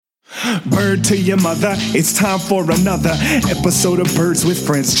Bird to your mother, it's time for another episode of Birds with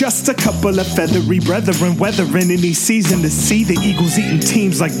Friends. Just a couple of feathery brethren weathering any season to see the Eagles eating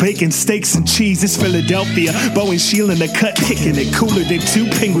teams like bacon, steaks, and cheese. It's Philadelphia, Bo and Sheila in the cut, kicking it cooler than two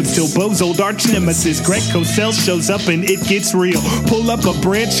penguins till Bo's old arch nemesis Greg Cosell shows up and it gets real. Pull up a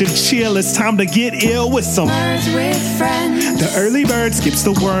branch and chill, it's time to get ill with some Birds with Friends. The early bird skips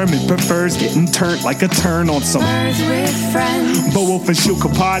the worm and prefers getting turned like a turn on some Birds with Friends. Bo Wolf and Shil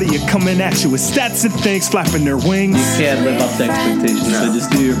Kapadi are coming at you with stats and things flapping their wings. You can't live up to expectations, so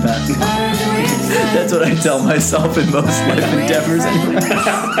just do your best. That's what I tell myself in most life endeavors anyway.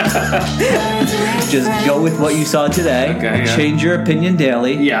 Just go with what you saw today. Okay, yeah. Change your opinion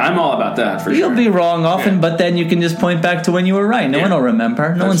daily. Yeah, I'm all about that for sure. You'll be wrong often, but then you can just point back to when you were right. No one will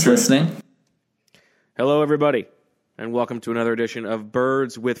remember. No one's listening. Hello, everybody, and welcome to another edition of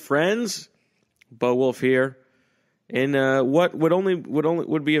Birds with Friends. Bo Wolf here. In what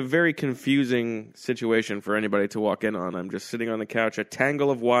would be a very confusing situation for anybody to walk in on. I'm just sitting on the couch, a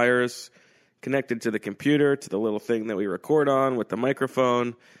tangle of wires connected to the computer, to the little thing that we record on with the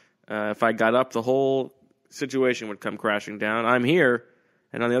microphone. If I got up, the whole situation would come crashing down. I'm here,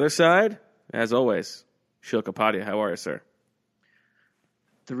 and on the other side, as always, Shil Kapadia. How are you, sir?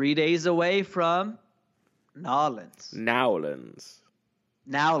 3 days away from Nowlands. Nowlands,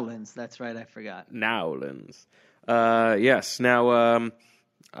 that's right, I forgot. Nowlands. Yes. Now,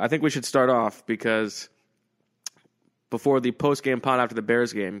 I think we should start off because before the post-game pod after the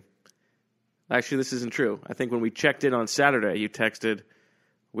Bears game, actually, this isn't true. I think when we checked in on Saturday, you texted,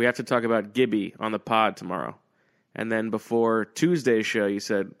 we have to talk about Gibby on the pod tomorrow. And then before Tuesday's show, you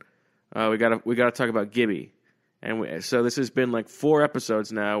said, we gotta talk about Gibby. And so this has been like 4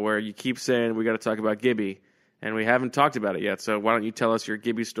 episodes now where you keep saying we got to talk about Gibby, and we haven't talked about it yet. So why don't you tell us your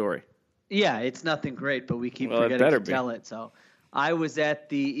Gibby story? Yeah, it's nothing great, but we keep forgetting to tell it. So I was at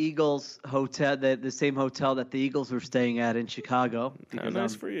the Eagles hotel, the same hotel that the Eagles were staying at in Chicago. How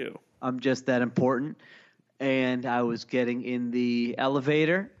nice for you. I'm just that important. And I was getting in the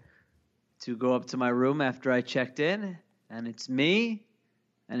elevator to go up to my room after I checked in. And it's me,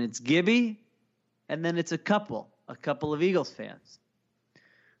 and it's Gibby, and then it's a couple of Eagles fans.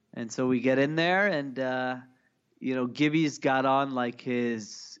 And so we get in there, and, Gibby's got on like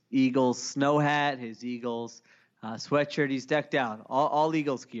his Eagles snow hat, his Eagles sweatshirt. He's decked out, all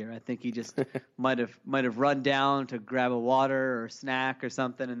Eagles gear. I think he just might have run down to grab a water or a snack or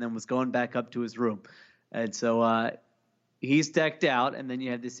something, and then was going back up to his room. And so he's decked out, and then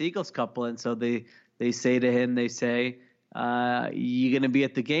you have this Eagles couple, and so they say to him, you going to be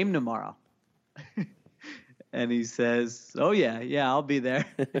at the game tomorrow? And he says, oh yeah, I'll be there.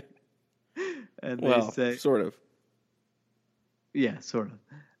 And they say, sort of. Yeah, sort of.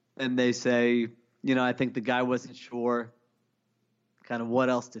 And they say, I think the guy wasn't sure kind of what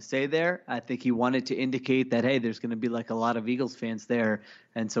else to say there. I think he wanted to indicate that, hey, there's going to be like a lot of Eagles fans there.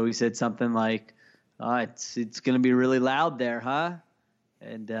 And so he said something like, it's going to be really loud there, huh?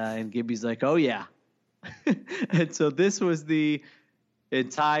 And Gibby's like, oh, yeah. And so this was the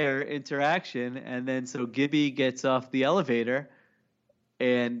entire interaction. And then so Gibby gets off the elevator,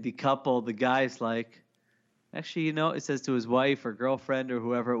 and the guy's like, actually, it says to his wife or girlfriend or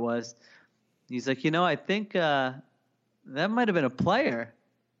whoever it was, he's like, I think that might have been a player.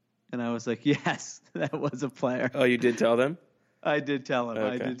 And I was like, yes, that was a player. Oh, you did tell them? I did tell him.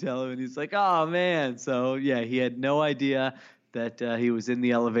 Okay. I did tell him. And he's like, oh, man. So, yeah, he had no idea that he was in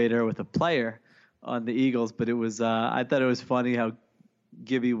the elevator with a player on the Eagles. But it was I thought it was funny how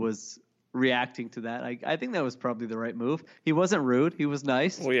Gibby was reacting to that. I think that was probably the right move. He wasn't rude. He was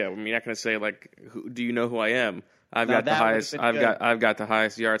nice. Well, yeah. I mean, you're not going to say like, "Do you know who I am?" I've got the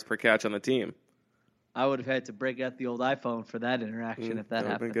highest yards per catch on the team. I would have had to break out the old iPhone for that interaction if that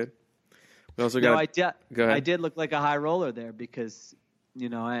happened. Been good. We also got. Go ahead. I did look like a high roller there because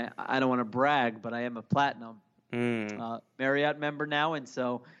I don't want to brag, but I am a platinum Marriott member now, and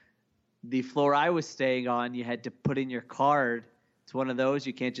so the floor I was staying on, you had to put in your card. It's one of those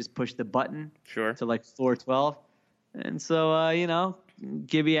you can't just push the button to like floor 12. And so,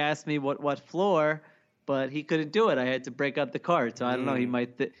 Gibby asked me what floor, but he couldn't do it. I had to break out the card. So I don't know. He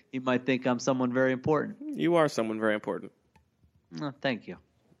might think I'm someone very important. You are someone very important. Oh, thank you.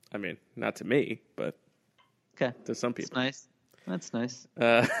 I mean, not to me, but to some people. That's nice.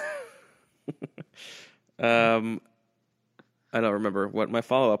 I don't remember what my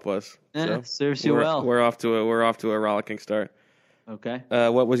follow-up was. So serves you well. We're off to a rollicking start. Okay.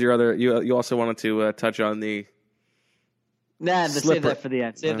 What was your other? You also wanted to touch on the. Save that for the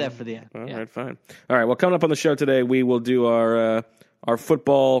end. That for the end. All right, fine. All right. Well, coming up on the show today, we will do our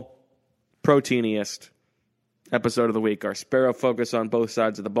football proteiniest episode of the week, our Sparrow focus on both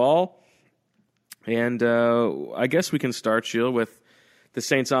sides of the ball. And I guess we can start, Sheil, with the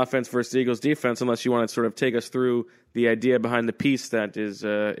Saints offense versus the Eagles defense, unless you want to sort of take us through the idea behind the piece that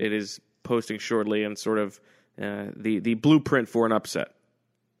it is posting shortly and sort of the blueprint for an upset.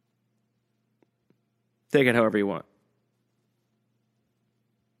 Take it however you want.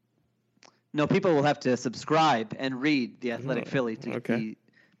 No, people will have to subscribe and read The Athletic Philly to get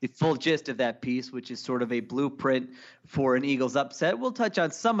the full gist of that piece, which is sort of a blueprint for an Eagles upset. We'll touch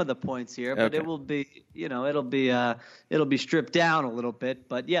on some of the points here, but it will be, it'll be stripped down a little bit.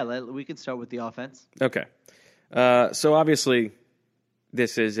 But yeah, we can start with the offense. Okay. So obviously,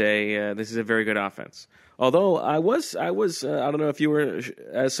 this is a very good offense. Although I was I don't know if you were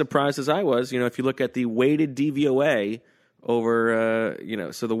as surprised as I was. If you look at the weighted DVOA over,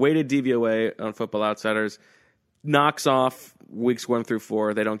 so the weighted DVOA on Football Outsiders knocks off weeks 1 through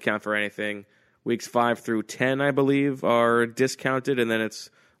 4. They don't count for anything. Weeks 5 through 10, I believe, are discounted, and then it's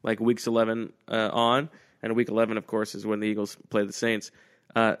like weeks 11 on. And week 11, of course, is when the Eagles play the Saints.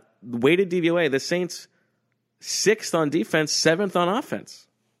 Weighted DVOA, the Saints 6th on defense, 7th on offense.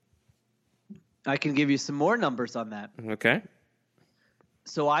 I can give you some more numbers on that. Okay.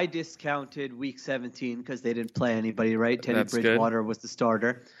 So I discounted week 17 because they didn't play anybody, right? Teddy That's Bridgewater good. was the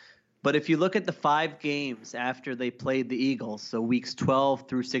starter. But if you look at the 5 games after they played the Eagles, so weeks 12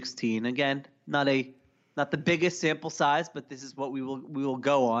 through 16, again, not the biggest sample size, but this is what we will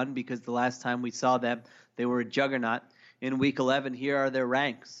go on because the last time we saw them, they were a juggernaut. In week 11, here are their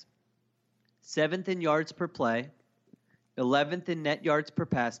ranks. 7th in yards per play, 11th in net yards per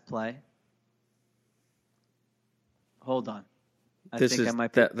pass play. Hold on.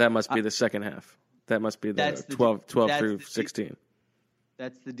 That must be the second half. That must be the 12 through 16.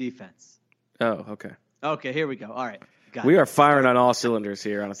 That's the defense. Oh, okay. Okay, here we go. All right. We are firing on all cylinders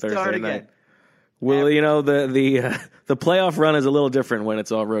here on a Thursday night. Well, the playoff run is a little different when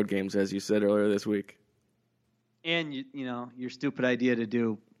it's all road games, as you said earlier this week. And your stupid idea to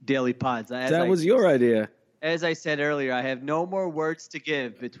do daily pods. That was your idea. As I said earlier, I have no more words to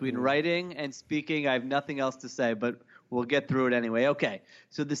give between writing and speaking. I have nothing else to say, but we'll get through it anyway. Okay,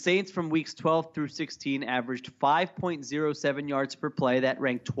 so the Saints from weeks 12 through 16 averaged 5.07 yards per play. That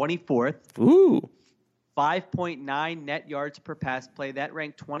ranked 24th. Ooh. 5.9 net yards per pass play. That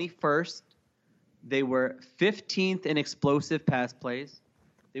ranked 21st. They were 15th in explosive pass plays.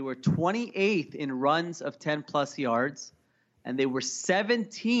 They were 28th in runs of 10-plus yards. And they were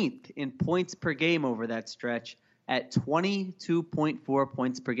 17th in points per game over that stretch at 22.4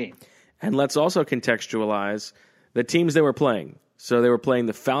 points per game. And let's also contextualize the teams they were playing. So they were playing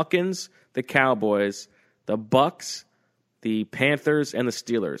the Falcons, the Cowboys, the Bucks, the Panthers, and the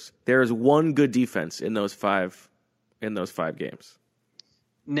Steelers. There is one good defense in those five games.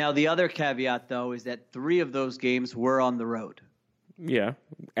 Now, the other caveat, though, is that 3 of those games were on the road. Yeah.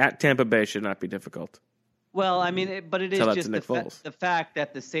 At Tampa Bay should not be difficult. Well, I mean, but it is just the fact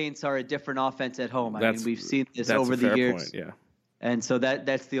that the Saints are a different offense at home. I mean, we've seen this over the years. Point, yeah. And so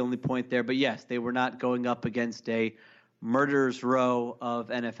that's the only point there. But yes, they were not going up against a murderer's row of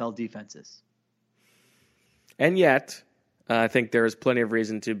NFL defenses. And yet, I think there is plenty of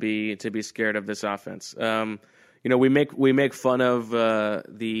reason to be scared of this offense. We make fun of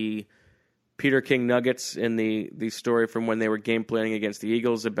the Peter King Nuggets in the story from when they were game planning against the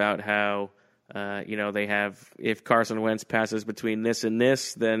Eagles about how they have, if Carson Wentz passes between this and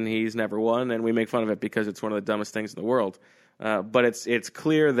this, then he's never won, and we make fun of it because it's one of the dumbest things in the world. But it's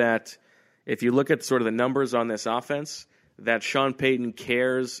clear that if you look at sort of the numbers on this offense, that Sean Payton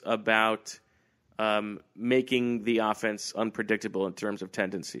cares about making the offense unpredictable in terms of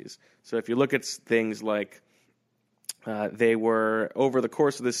tendencies. So if you look at things like they were, over the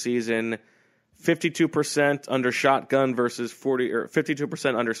course of the season, 52% under shotgun versus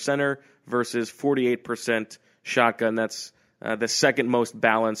 52% under center versus 48% shotgun. That's the second most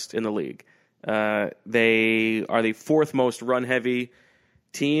balanced in the league. They are the 4th most run-heavy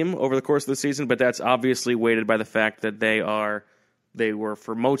team over the course of the season, but that's obviously weighted by the fact that they were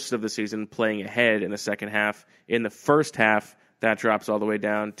for most of the season playing ahead in the second half. In the first half, that drops all the way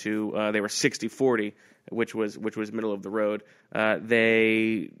down to they were 60-40, which was middle of the road.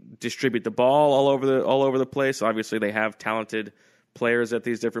 They distribute the ball all over the place. Obviously, they have talented players at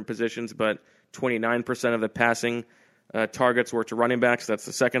these different positions, but 29% of the passing targets were to running backs. That's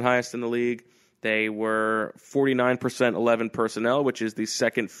the second highest in the league. They were 49% 11 personnel, which is the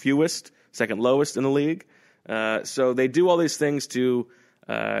second lowest in the league. So they do all these things to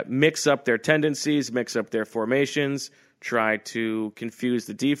mix up their tendencies, mix up their formations, try to confuse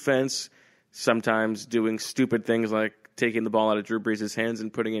the defense, sometimes doing stupid things like taking the ball out of Drew Brees' hands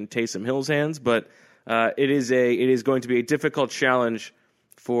and putting in Taysom Hill's hands. But it is going to be a difficult challenge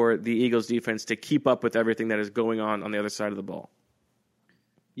for the Eagles defense to keep up with everything that is going on the other side of the ball.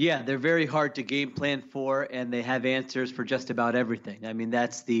 Yeah, they're very hard to game plan for, and they have answers for just about everything. I mean,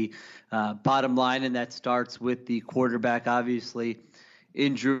 that's the bottom line, and that starts with the quarterback, obviously,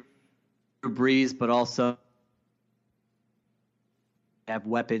 in Drew Brees, but also have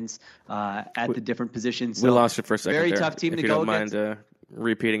weapons at the different positions. So we lost it for a second. Very there, tough team to you go don't against. mind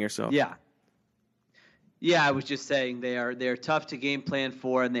repeating yourself. Yeah, I was just saying they're tough to game plan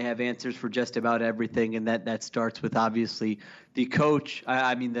for, and they have answers for just about everything, and that starts with obviously the coach.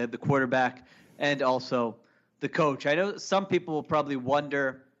 I mean the quarterback, and also the coach. I know some people will probably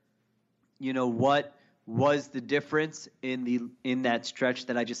wonder, what was the difference in that stretch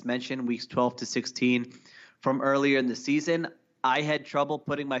that I just mentioned, weeks 12 to 16 from earlier in the season. I had trouble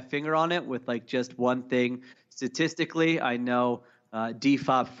putting my finger on it with just one thing statistically. I know.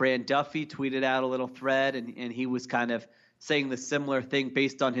 DFOP Fran Duffy tweeted out a little thread, and he was kind of saying the similar thing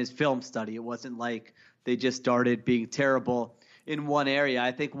based on his film study. It wasn't like they just started being terrible in one area.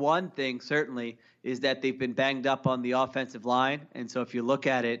 I think one thing certainly is that they've been banged up on the offensive line. And so if you look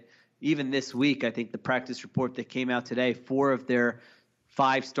at it, even this week, I think the practice report that came out today, 4 of their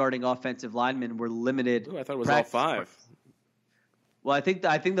 5 starting offensive linemen were limited. Ooh, I thought it was all 5. Well, I think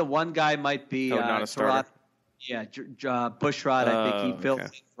the one guy might be not a starter. Yeah, Bushrod, I think he fills in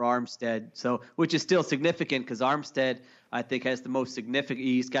for Armstead. So, which is still significant because Armstead, I think, has the most significant.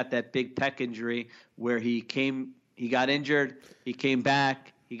 He's got that big pec injury where he got injured, he came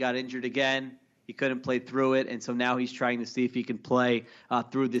back, he got injured again, he couldn't play through it, and so now he's trying to see if he can play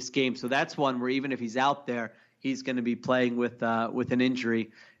through this game. So that's one where even if he's out there, he's going to be playing with an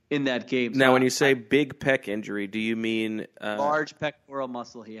injury in that game. Now, so when you say big pec injury, do you mean large pectoral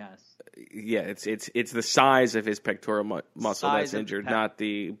muscle he has? Yeah, it's the size of his pectoral muscle Size that's of injured, pec. not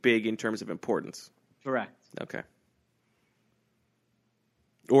the big in terms of importance. Correct. Okay.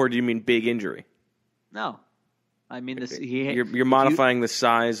 Or do you mean big injury? No, I mean this. You're modifying the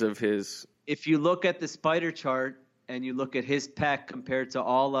size of his. If you look at the spider chart and you look at his pec compared to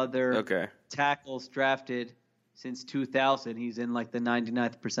all other tackles drafted since 2000, he's in the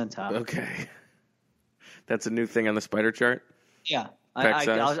 99th percentile. Okay. That's a new thing on the spider chart? Yeah. Pec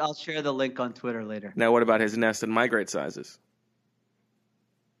size? I'll share the link on Twitter later. Now, what about his nest and migrate sizes?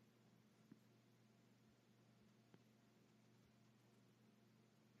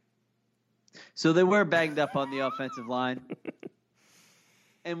 So they were banged up on the offensive line.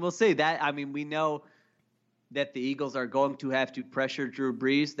 And we'll see that. I mean, we know that the Eagles are going to have to pressure Drew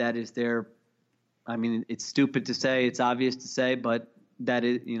Brees. That is their – I mean, it's stupid to say. It's obvious to say. But that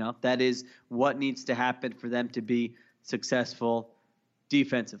is what needs to happen for them to be successful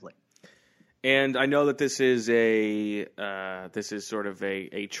defensively. And I know that this is sort of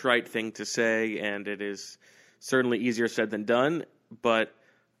a trite thing to say, and it is certainly easier said than done. But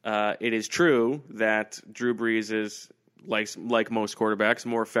it is true that Drew Brees is, like most quarterbacks,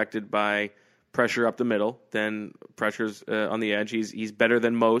 more affected by pressure up the middle than pressures on the edge. He's better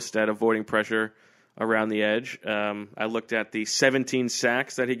than most at avoiding pressure around the edge. I looked at the 17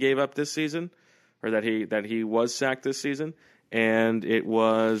 sacks that he gave up this season, or that he was sacked this season. And it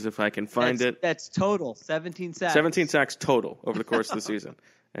was, if I can find it, that's total 17 sacks. 17 sacks total over the course of the season,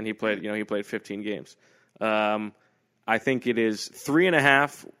 and he played 15 games. I think it is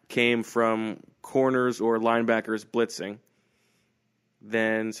 3.5 came from corners or linebackers blitzing.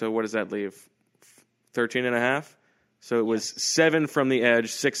 Then, so what does that leave? 13.5. So it was 7 from the edge,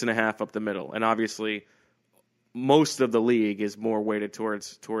 6.5 up the middle, and obviously, most of the league is more weighted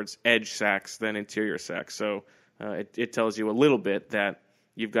towards edge sacks than interior sacks. So. It tells you a little bit that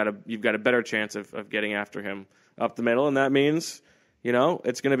you've got a better chance of getting after him up the middle, and that means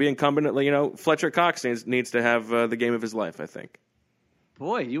it's going to be incumbent. Fletcher Cox needs to have the game of his life, I think.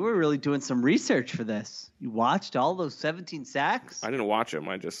 Boy, you were really doing some research for this. You watched all those 17 sacks? I didn't watch them.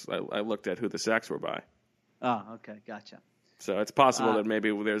 I looked at who the sacks were by. Oh, okay, gotcha. So it's possible that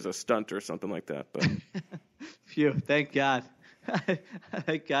maybe there's a stunt or something like that. But phew, thank God.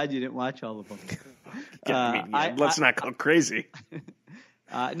 Thank God you didn't watch all of them. Let's not go crazy.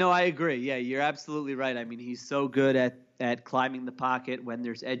 No, I agree. Yeah, you're absolutely right. I mean, he's so good at climbing the pocket when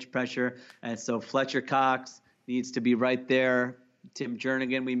there's edge pressure. And so Fletcher Cox needs to be right there. Tim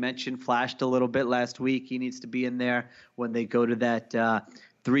Jernigan, we mentioned, flashed a little bit last week. He needs to be in there when they go to that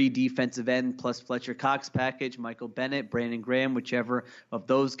 3 defensive end plus Fletcher Cox package. Michael Bennett, Brandon Graham, whichever of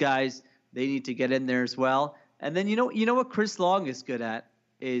those guys, they need to get in there as well. And then you know what Chris Long is good at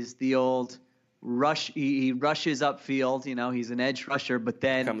is the old rush. He rushes upfield. He's an edge rusher, but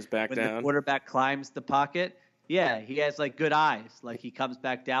then comes back when down. the quarterback climbs the pocket, he has good eyes. He comes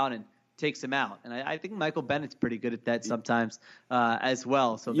back down and takes him out. And I think Michael Bennett's pretty good at that sometimes as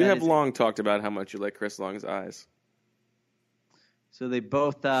well. So you have long talked about how much you like Chris Long's eyes. So they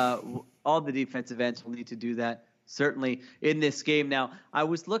both, all the defensive ends will need to do that, certainly in this game. Now, I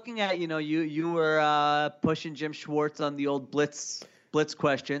was looking at, you were pushing Jim Schwartz on the old blitz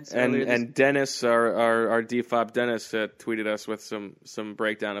questions. And Dennis, our DFOP Dennis, tweeted us with some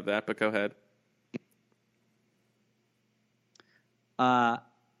breakdown of that, but go ahead.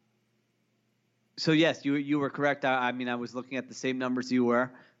 So, yes, you were correct. I was looking at the same numbers you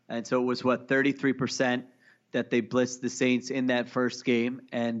were. And so it was, 33% that they blitzed the Saints in that first game.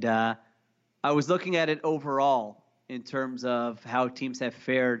 And I was looking at it overall in terms of how teams have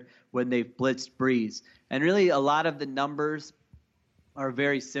fared when they've blitzed Breeze. And really a lot of the numbers are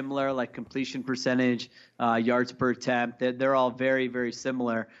very similar, like completion percentage, yards per attempt. They're all very, very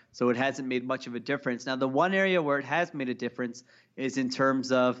similar. So it hasn't made much of a difference. Now, the one area where it has made a difference is in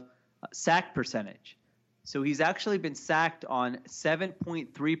terms of sack percentage. So he's actually been sacked on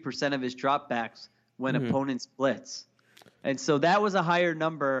 7.3% of his dropbacks when opponents blitz. And so that was a higher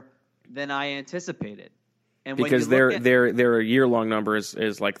number than I anticipated. And because their year-long number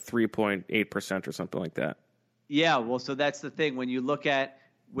is like 3.8% or something like that. Yeah, well, so that's the thing. When you look at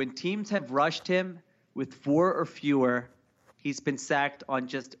when teams have rushed him with 4 or fewer, he's been sacked on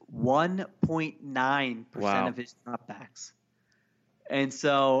just 1.9% of his dropbacks. And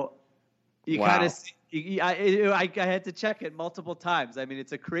so you kind of I had to check it multiple times. I mean,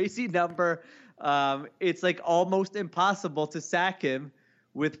 it's a crazy number. It's like almost impossible to sack him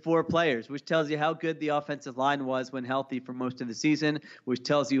with 4 players, which tells you how good the offensive line was when healthy for most of the season, which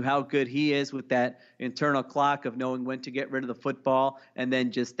tells you how good he is with that internal clock of knowing when to get rid of the football and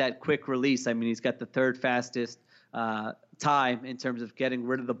then just that quick release. I mean, he's got the 3rd fastest time in terms of getting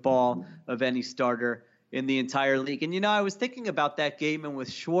rid of the ball of any starter in the entire league. And, I was thinking about that game and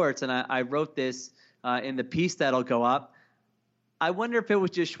with Schwartz, and I wrote this in the piece that'll go up. I wonder if it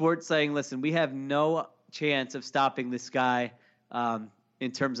was just Schwartz saying, listen, we have no chance of stopping this guy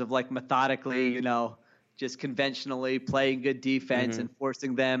in terms of like methodically, just conventionally playing good defense and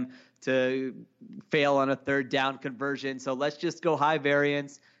forcing them to fail on a 3rd down conversion. So let's just go high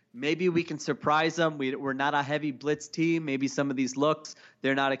variance. Maybe we can surprise them. We're not a heavy blitz team. Maybe some of these looks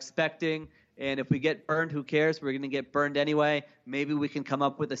they're not expecting. And if we get burned, who cares? We're going to get burned anyway. Maybe we can come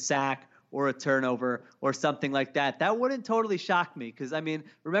up with a sack or a turnover or something like that. That wouldn't totally shock me because,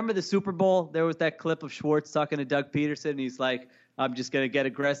 remember the Super Bowl? There was that clip of Schwartz talking to Doug Peterson. And he's like, I'm just going to get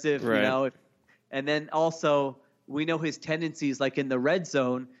aggressive, right. And then also we know his tendencies, like in the red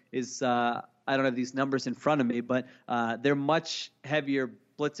zone, is I don't have these numbers in front of me, but they're much heavier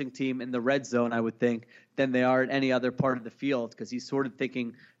blitzing team in the red zone, I would think, than they are at any other part of the field because he's sort of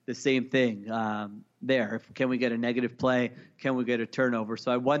thinking the same thing there. Can we get a negative play? Can we get a turnover?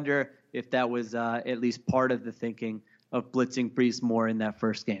 So I wonder if that was at least part of the thinking of blitzing Brees more in that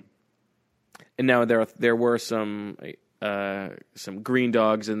first game. And now there were some green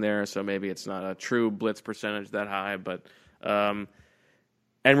dogs in there, so maybe it's not a true blitz percentage that high. But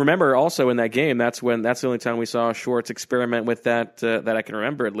and remember also in that game, that's the only time we saw Schwartz experiment with that I can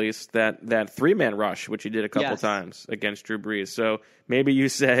remember at least that 3-man rush, which he did a couple times against Drew Brees. So maybe you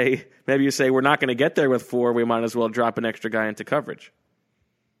say we're not going to get there with 4. We might as well drop an extra guy into coverage.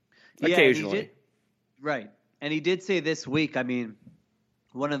 Occasionally, right? And he did say this week.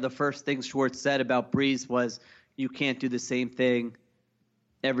 One of the first things Schwartz said about Brees was, you can't do the same thing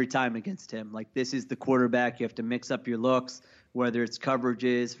every time against him. Like, this is the quarterback. You have to mix up your looks, whether it's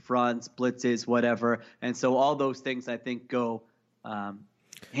coverages, fronts, blitzes, whatever. And so all those things, I think, go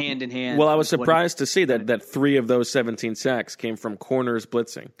hand in hand. Well, I was surprised to see that 3 of those 17 sacks came from corners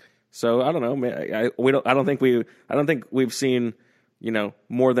blitzing. So I don't know. I don't think we've seen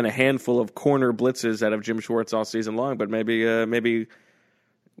more than a handful of corner blitzes out of Jim Schwartz all season long. But maybe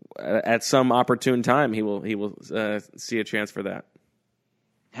at some opportune time he will see a chance for that.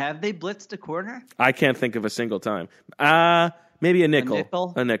 Have they blitzed a corner? I can't think of a single time. Maybe a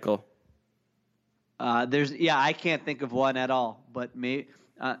nickel. A nickel. I can't think of one at all. But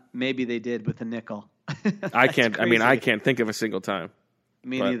maybe they did with a nickel. I can't. Crazy. I can't think of a single time.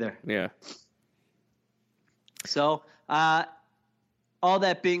 Me neither. Yeah. So, all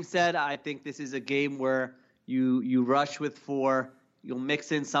that being said, I think this is a game where you rush with 4. You'll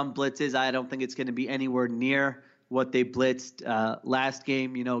mix in some blitzes. I don't think it's going to be anywhere near what they blitzed last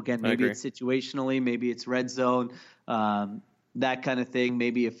game. Again, maybe it's situationally, maybe it's red zone, that kind of thing.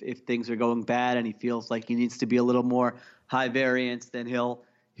 Maybe if things are going bad and he feels like he needs to be a little more high variance, then he'll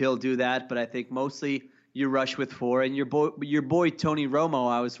do that. But I think mostly you rush with 4. And your boy Tony Romo,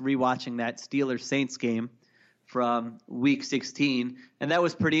 I was rewatching that Steelers-Saints game from Week 16, and that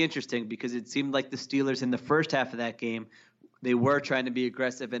was pretty interesting because it seemed like the Steelers in the first half of that game, they were trying to be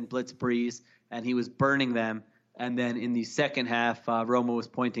aggressive and blitz Breeze, and he was burning them. And then in the second half, Romo was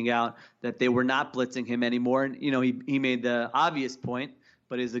pointing out that they were not blitzing him anymore. And, he made the obvious point,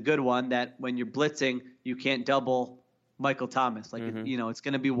 but is a good one, that when you're blitzing, you can't double Michael Thomas. Like, it's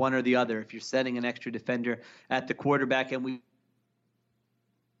going to be one or the other if you're setting an extra defender at the quarterback. And we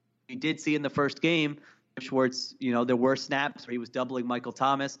did see in the first game, Schwartz, there were snaps where he was doubling Michael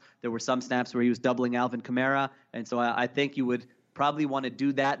Thomas. There were some snaps where he was doubling Alvin Kamara. And so I think you would probably want to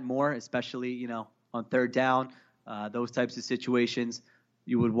do that more, especially, on third down, those types of situations.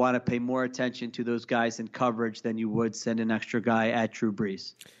 You would want to pay more attention to those guys in coverage than you would send an extra guy at Drew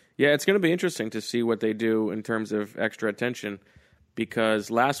Brees. Yeah, it's going to be interesting to see what they do in terms of extra attention,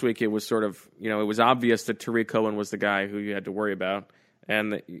 because last week it was sort of, it was obvious that Tariq Cohen was the guy who you had to worry about.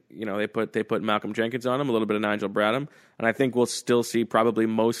 And, they put Malcolm Jenkins on him, a little bit of Nigel Bradham. And I think we'll still see probably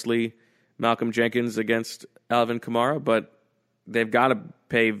mostly Malcolm Jenkins against Alvin Kamara, but they've got to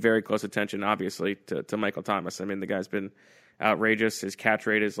pay very close attention, obviously, to Michael Thomas. I mean, the guy's been outrageous. His catch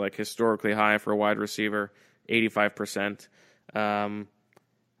rate is like historically high for a wide receiver, 85%.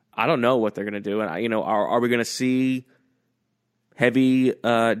 I don't know what they're going to do. And, are we going to see heavy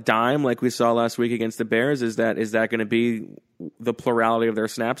dime like we saw last week against the Bears? Is that going to be the plurality of their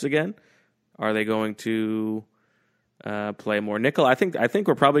snaps again? Are they going to play more nickel? I think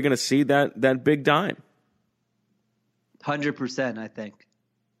we're probably going to see that big dime. 100%, I think.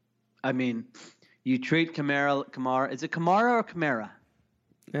 I mean, you treat Kamara. Is it Kamara or Kamara?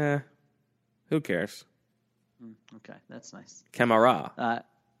 Who cares? Okay, that's nice. Kamara.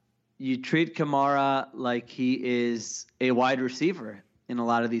 You treat Kamara like he is a wide receiver in a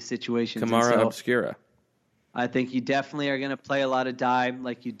lot of these situations. Kamara Obscura. I think you definitely are going to play a lot of dime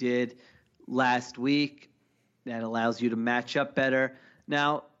like you did last week. That allows you to match up better.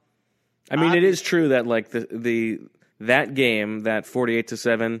 Now, I mean, it is true that like that game, that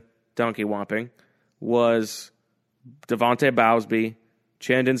 48-7 donkey whomping, was Devontae Bowsby,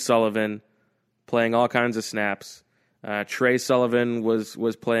 Chandon Sullivan playing all kinds of snaps. Trey Sullivan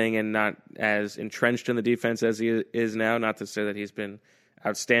was playing and not as entrenched in the defense as he is now. Not to say that he's been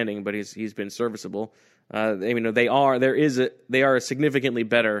outstanding, but he's been serviceable. They are significantly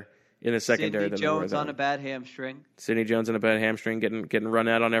better in the secondary than they were then. Sidney Jones on a bad hamstring. Sidney Jones on a bad hamstring, getting run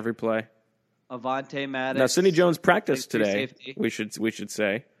out on every play. Avonte Maddox. Now Sidney Jones practiced today. Safety. We should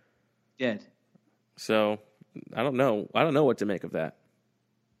say. Did. So I don't know what to make of that.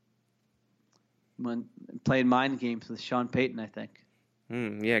 When playing mind games with Sean Payton, I think.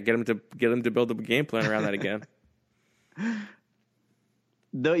 Yeah, get him to build a game plan around that again.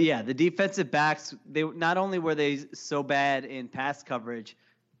 The defensive backs, they not only were they so bad in pass coverage,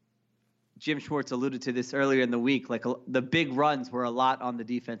 Jim Schwartz alluded to this earlier in the week, like the big runs were a lot on the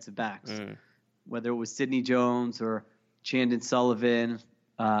defensive backs. Whether it was Sidney Jones or Chandon Sullivan.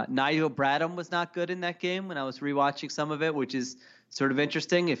 Nigel Bradham was not good in that game when I was rewatching some of it, which is sort of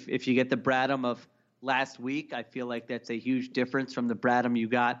interesting. If you get the Bradham of last week, I feel like that's a huge difference from the Bradham you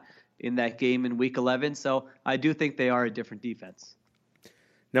got in that game in Week 11. So I do think they are a different defense.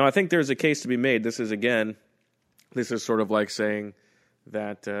 Now, I think there's a case to be made. This is sort of like saying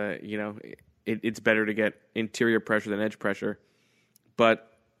that, it's better to get interior pressure than edge pressure.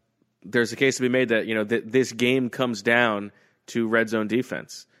 But there's a case to be made that, this game comes down to red zone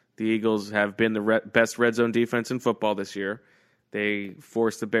defense. The Eagles have been the best red zone defense in football this year. They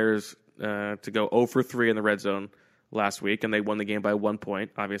forced the Bears to go 0 for 3 in the red zone last week, and they won the game by 1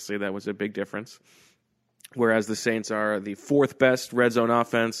 point. Obviously, that was a big difference. Whereas the Saints are the fourth best red zone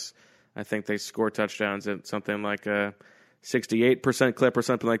offense. I think they score touchdowns at something like a 68% clip or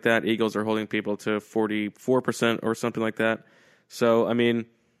something like that. Eagles are holding people to 44% or something like that. So, I mean,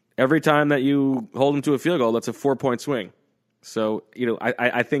 every time that you hold them to a field goal, that's a 4-point swing. So,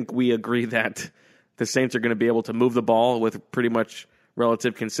 I think we agree that the Saints are going to be able to move the ball with pretty much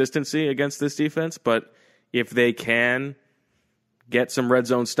relative consistency against this defense. But if they can get some red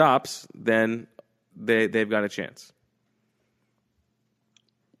zone stops, then they've got a chance.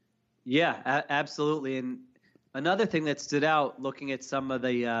 Yeah, absolutely. And another thing that stood out, looking at some of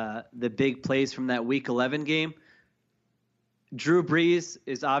the big plays from that Week 11 game, Drew Brees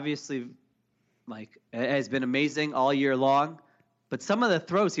is obviously has been amazing all year long. But some of the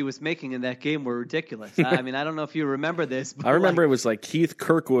throws he was making in that game were ridiculous. I mean, I don't know if you remember this. But I remember it was like Keith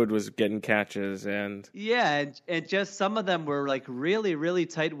Kirkwood was getting catches. And just some of them were like really, really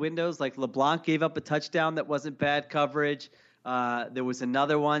tight windows. Like LeBlanc gave up a touchdown that wasn't bad coverage. There was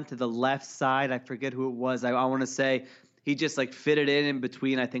another one to the left side. I forget who it was. I want to say he just like fitted in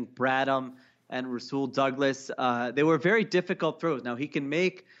between, I think, Bradham and Rasul Douglas. They were very difficult throws. Now, he can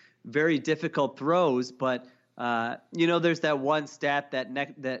make very difficult throws, but, there's that one stat,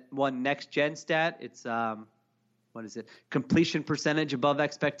 that one next-gen stat. It's, what is it? Completion percentage above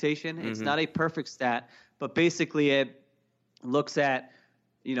expectation. It's not a perfect stat, but basically it looks at,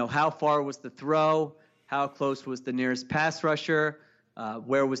 how far was the throw, how close was the nearest pass rusher,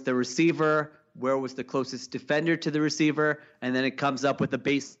 where was the receiver, where was the closest defender to the receiver, and then it comes up with a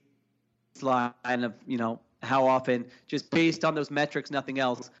baseline of, how often, just based on those metrics, nothing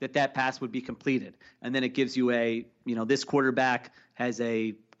else, that pass would be completed. And then it gives you this quarterback has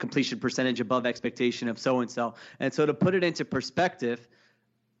a completion percentage above expectation of so-and-so. And so to put it into perspective,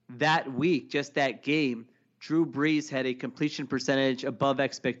 that week, just that game, Drew Brees had a completion percentage above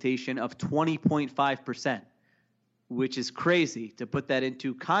expectation of 20.5%, which is crazy. To put that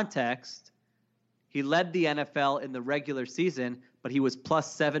into context, he led the NFL in the regular season, but he was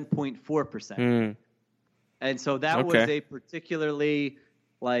plus 7.4%. And so that was a particularly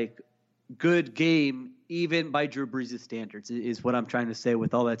good game, even by Drew Brees' standards, is what I'm trying to say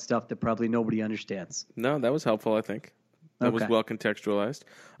with all that stuff that probably nobody understands. No, that was helpful, I think. That was well contextualized.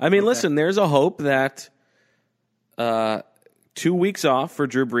 I mean, listen, there's a hope that 2 weeks off for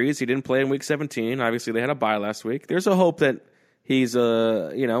Drew Brees. He didn't play in Week 17. Obviously, they had a bye last week. There's a hope that he's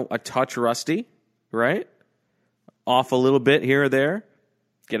a touch rusty, right? Off a little bit here or there.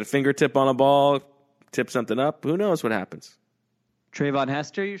 Get a fingertip on a ball, tip something up. Who knows what happens? Trayvon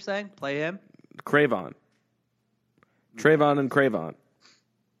Hester, you're saying? Play him? Trayvon and Cravon.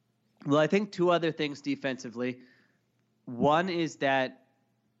 Well, I think two other things defensively. One is that,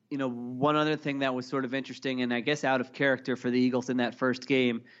 one other thing that was sort of interesting and I guess out of character for the Eagles in that first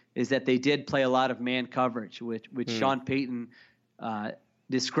game is that they did play a lot of man coverage, which Sean Payton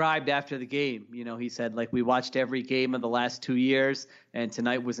described after the game. He said, we watched every game of the last 2 years, and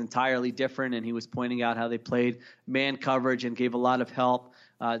tonight was entirely different, and he was pointing out how they played man coverage and gave a lot of help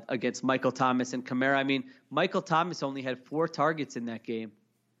against Michael Thomas and Kamara. I mean, Michael Thomas only had 4 targets in that game,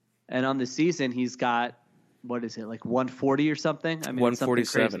 and on the season he's got, 140 or something? I mean,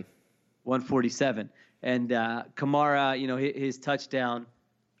 147. 147. And Kamara, his touchdown,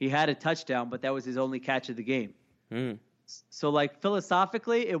 he had a touchdown, but that was his only catch of the game. So,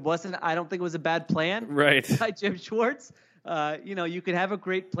 philosophically, I don't think it was a bad plan by Jim Schwartz. You can have a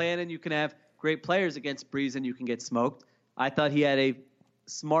great plan and you can have great players against Brees and you can get smoked. I thought he had a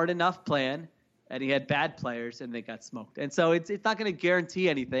smart enough plan and he had bad players and they got smoked. And so it's not going to guarantee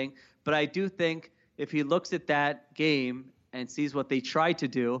anything, but I do think if he looks at that game and sees what they tried to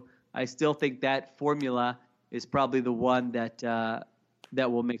do, I still think that formula is probably the one that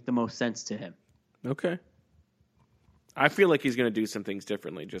will make the most sense to him. Okay. I feel like he's going to do some things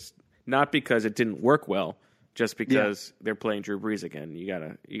differently, just not because it didn't work well, just because they're playing Drew Brees again. You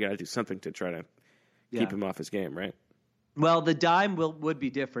gotta do something to try to keep him off his game, right? Well, the dime would be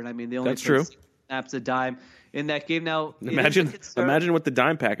different. I mean, they only snaps a dime in that game. Now, imagine what the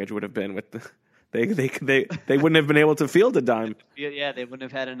dime package would have been with the. They wouldn't have been able to field a dime. Yeah, they wouldn't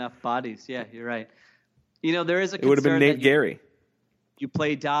have had enough bodies. Yeah, you're right. There is a concern. It would have been Nate Gary. You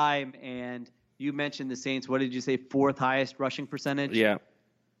play dime, and you mentioned the Saints. What did you say? 4th highest rushing percentage. Yeah.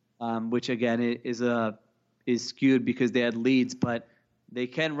 Which again is skewed because they had leads, but they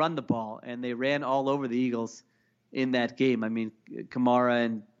can run the ball, and they ran all over the Eagles in that game. I mean, Kamara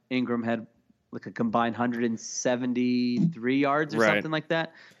and Ingram had a combined 173 yards or something like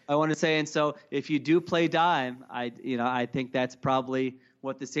that, I want to say. And so if you do play dime, I think that's probably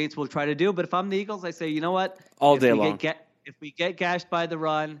what the Saints will try to do. But if I'm the Eagles, I say, you know what? All day long. If we get gashed by the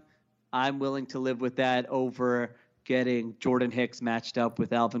run, I'm willing to live with that over getting Jordan Hicks matched up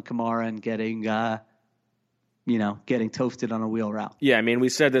with Alvin Kamara and getting toasted on a wheel route. Yeah, I mean, we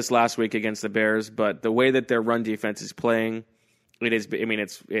said this last week against the Bears, but the way that their run defense is playing,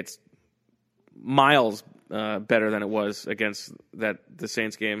 it's miles better than it was against the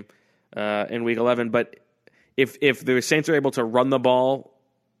Saints game in Week 11. But if the Saints are able to run the ball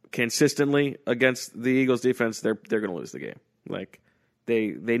consistently against the Eagles defense, they're going to lose the game.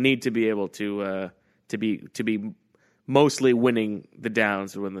 They need to be able to be mostly winning the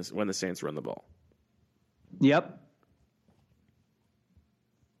downs when the Saints run the ball. Yep.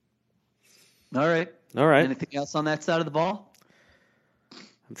 All right. Anything else on that side of the ball?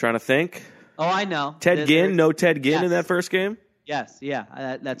 I'm trying to think. Oh, I know. Ted Ginn in that first game? Yes,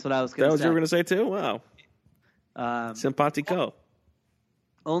 yeah. That's what I was going to say. That was what you were going to say too? Wow. Simpatico.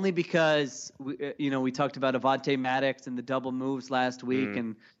 Only because, we talked about Avonte Maddox and the double moves last week,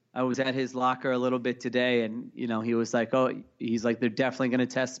 and I was at his locker a little bit today, and, he was like, they're definitely going to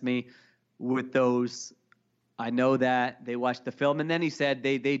test me with those. I know that. They watched the film, and then he said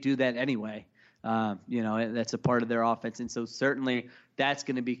they do that anyway. That's a part of their offense. And so certainly that's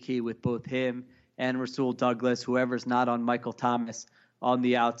going to be key with both him and Rasul Douglas, whoever's not on Michael Thomas on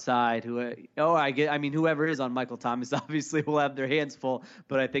the outside. Whoever is on Michael Thomas obviously will have their hands full,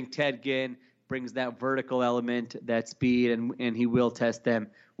 but I think Ted Ginn brings that vertical element, that speed, and he will test them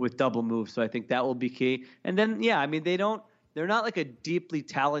with double moves. So I think that will be key. And then, they're not like a deeply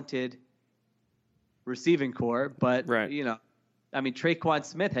talented receiving core, but right. Traquan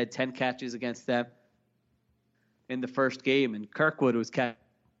Smith had 10 catches against them in the first game, and Kirkwood was catching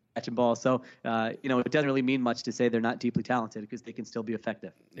balls. So, it doesn't really mean much to say they're not deeply talented because they can still be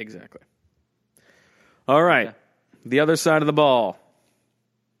effective. Exactly. All right. Yeah. The other side of the ball.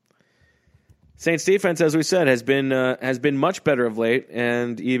 Saints defense, as we said, has been much better of late,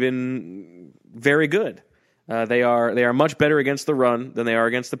 and even very good. They are much better against the run than they are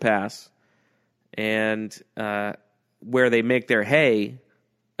against the pass, and where they make their hay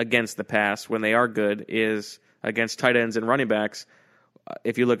against the pass when they are good is against tight ends and running backs.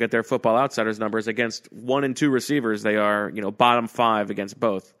 If you look at their Football Outsiders numbers, against 1 and 2 receivers, they are bottom 5 against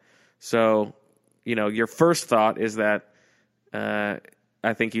both. So your first thought is that.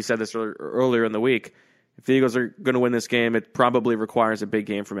 I think you said this earlier in the week. If the Eagles are going to win this game, it probably requires a big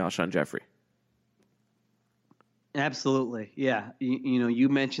game from Alshon Jeffrey. Absolutely, yeah. You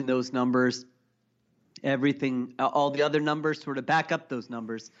mentioned those numbers. Everything, all the other numbers sort of back up those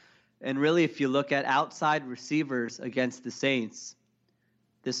numbers. And really, if you look at outside receivers against the Saints,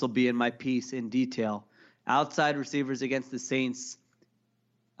 this will be in my piece in detail. Outside receivers against the Saints,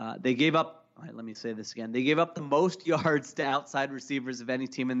 they gave up. All right, let me say this again. They gave up the most yards to outside receivers of any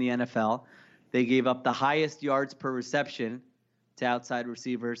team in the NFL. They gave up the highest yards per reception to outside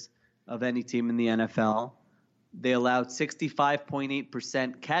receivers of any team in the NFL. They allowed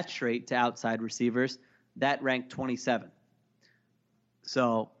 65.8% catch rate to outside receivers. That ranked 27.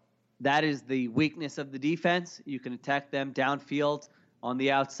 So that is the weakness of the defense. You can attack them downfield, on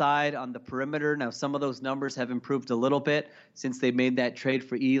the outside, on the perimeter. Now, some of those numbers have improved a little bit since they made that trade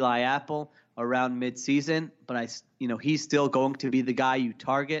for Eli Apple around midseason, but he's still going to be the guy you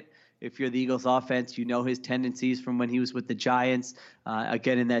target. If you're the Eagles offense, his tendencies from when he was with the Giants.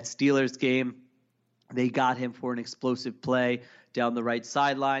 Again, in that Steelers game, they got him for an explosive play down the right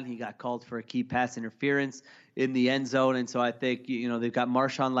sideline. He got called for a key pass interference in the end zone. And so I think, they've got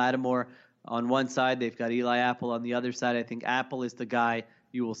Marshawn Lattimore on one side. They've got Eli Apple on the other side. I think Apple is the guy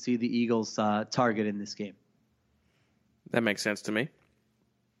you will see the Eagles target in this game. That makes sense to me.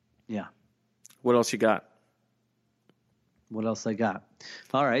 Yeah. What else you got? What else I got?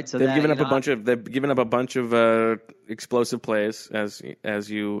 All right, so they've given up a bunch of explosive plays, as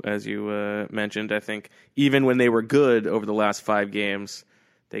you mentioned. I think even when they were good over the last 5 games,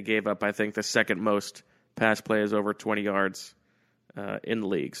 they gave up, I think, the second most pass plays over 20 yards in the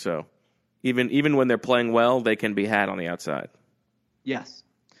league. So even when they're playing well, they can be had on the outside. Yes.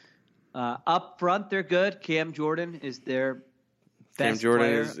 Up front, they're good. Cam Jordan is their best Cam Jordan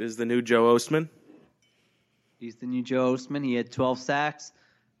player. is the new Joe Ostman. He's the new Joe Ostman. He had 12 sacks.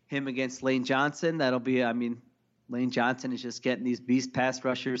 Him against Lane Johnson. Lane Johnson is just getting these beast pass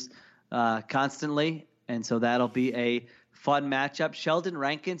rushers constantly, and so that'll be a fun matchup. Sheldon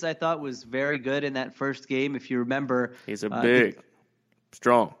Rankins, I thought, was very good in that first game. If you remember, he's a big,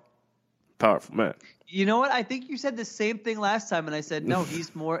 strong, powerful man. You know what? I think you said the same thing last time, and I said no.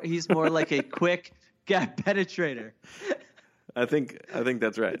 He's more like a quick gap penetrator. I think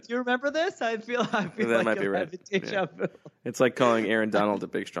that's right. Do you remember this? I feel that like might be right. Yeah. It's like calling Aaron Donald a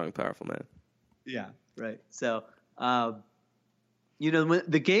big, strong, powerful man. Yeah, right. So, when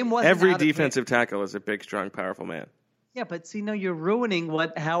the game was every defensive tackle is a big, strong, powerful man. Yeah, but see, no, you're ruining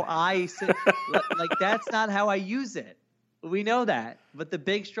how I say. Like that's not how I use it. We know that. But the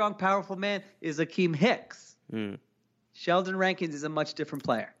big, strong, powerful man is Akeem Hicks. Sheldon Rankins is a much different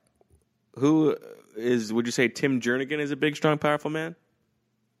player. Would you say Tim Jernigan is a big, strong, powerful man?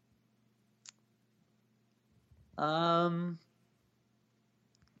 Kind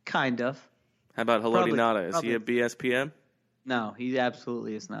of. How about Haloti Ngata? Is he a BSPM? No, he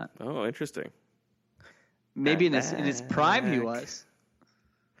absolutely is not. Oh, interesting. Maybe in his prime he was.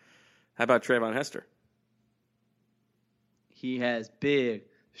 How about Trayvon Hester? He has big,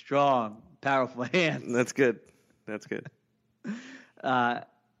 strong, powerful hands. That's good.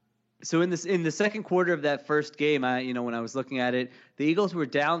 So in the second quarter of that first game, when I was looking at it, the Eagles were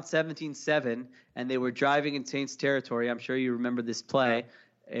down 17-7, and they were driving in Saints territory. I'm sure you remember this play.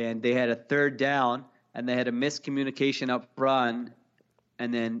 And they had a third down, and they had a miscommunication up front.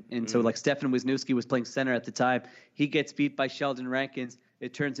 So like Stefan Wisniewski was playing center at the time. He gets beat by Sheldon Rankins.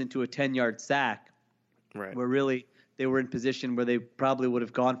 It turns into a 10-yard sack. Right. Where really they were in position where they probably would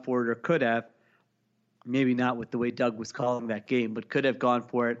have gone for it or could have. Maybe not with the way Doug was calling that game, but could have gone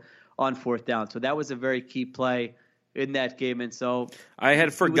for it on fourth down. So that was a very key play in that game. And so I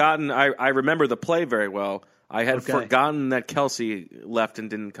had forgotten. I remember the play very well. I had forgotten that Kelsey left and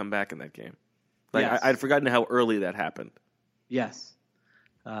didn't come back in that game. Like Yes. I'd forgotten how early that happened. Yes.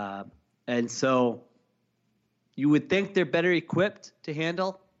 And so you would think they're better equipped to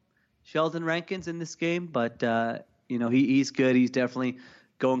handle Sheldon Rankins in this game, but he's good. He's definitely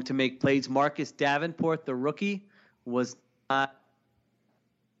going to make plays. Marcus Davenport, the rookie, was not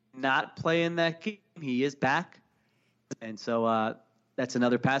playing that game. He is back. And so that's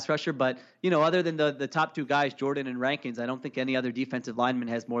another pass rusher. But, other than the top two guys, Jordan and Rankins, I don't think any other defensive lineman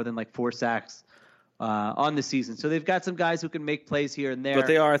has more than like 4 sacks on the season. So they've got some guys who can make plays here and there. But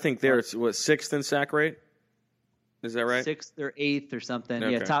they are, I think, they're sixth in sack rate. Is that right? 6th or 8th or something.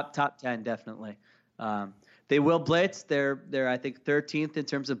 Okay. Yeah, top 10 definitely. They will blitz. They're I think 13th in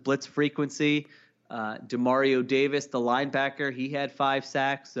terms of blitz frequency. Demario Davis, the linebacker, he had 5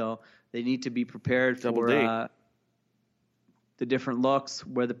 sacks, so they need to be prepared for the different looks,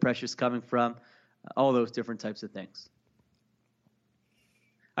 where the pressure's coming from, all those different types of things.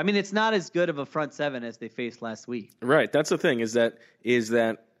 I mean, it's not as good of a front seven as they faced last week. Right. That's the thing is that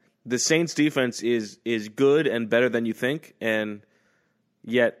the Saints defense is good and better than you think, and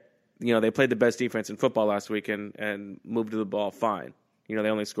yet they played the best defense in football last week and moved to the ball fine. They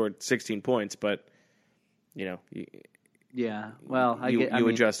only scored 16 points, but you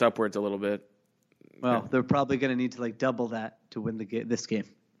adjust upwards a little bit. Well, they're probably going to need to double that to win this game.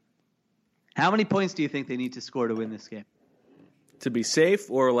 How many points do you think they need to score to win this game? To be safe,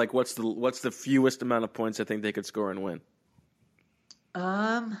 or what's the fewest amount of points I think they could score and win?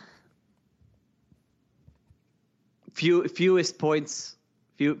 Fewest points.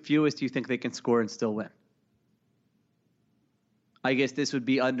 Fewest you think they can score and still win? I guess this would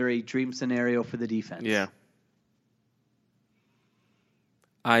be under a dream scenario for the defense. Yeah.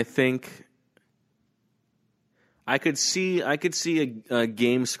 I think I could see a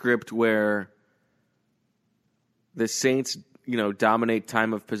game script where the Saints, dominate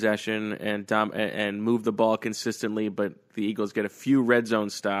time of possession and move the ball consistently, but the Eagles get a few red zone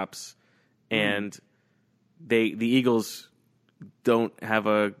stops, and the Eagles don't have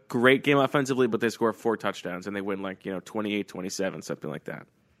a great game offensively, but they score 4 touchdowns and they win 28-27, something like that.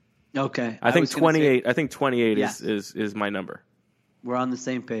 Okay. I think 28 Yes. is my number. We're on the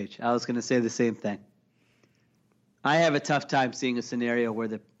same page. I was going to say the same thing. I have a tough time seeing a scenario where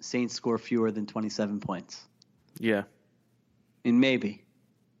the Saints score fewer than 27 points. Yeah. And maybe.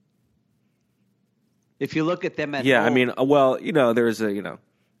 If you look at them at Yeah, home, I mean, well, there's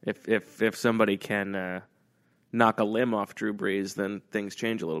if somebody can knock a limb off Drew Brees, then things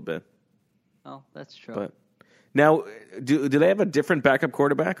change a little bit. Oh, that's true. But now, do they have a different backup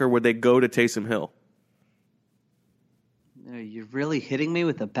quarterback, or would they go to Taysom Hill? Are you really hitting me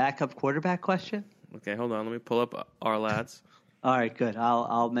with a backup quarterback question? Okay, hold on. Let me pull up our lads. All right, good.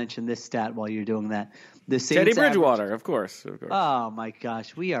 I'll mention this stat while you're doing that. The Saints Teddy Bridgewater, of course. Oh my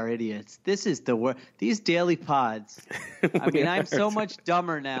gosh, we are idiots. This is the worst. These daily pods. I mean, I'm so much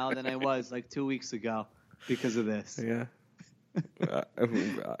dumber now than I was 2 weeks ago because of this. Yeah.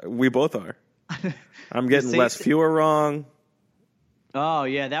 We both are. I'm getting fewer wrong. Oh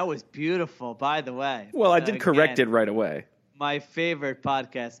yeah, that was beautiful. By the way. Well, I did correct it right away. My favorite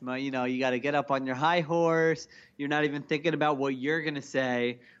podcast. You got to get up on your high horse. You're not even thinking about what you're going to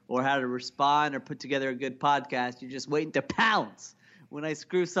say or how to respond or put together a good podcast. You're just waiting to pounce when I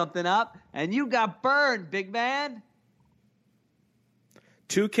screw something up. And you got burned, big man.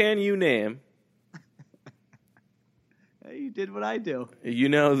 2 can you name? Hey, you did what I do. You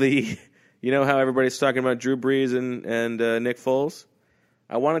know how everybody's talking about Drew Brees and Nick Foles?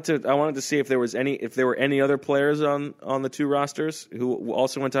 I wanted to see if there were any other players on the 2 rosters who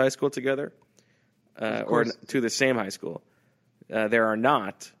also went to high school together, or to the same high school. There are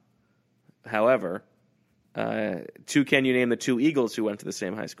not. However, 2 can you name the 2 Eagles who went to the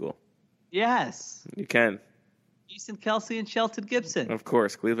same high school? Yes. You can. Jason Kelsey and Shelton Gibson. Of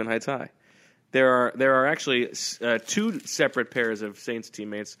course, Cleveland Heights High. There are actually 2 separate pairs of Saints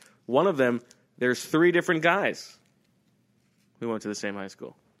teammates. One of them, there's 3 different guys who went to the same high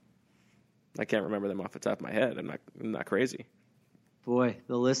school. I can't remember them off the top of my head. I'm not crazy. Boy,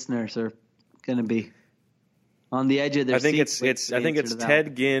 the listeners are going to be on the edge of their seats. I think it's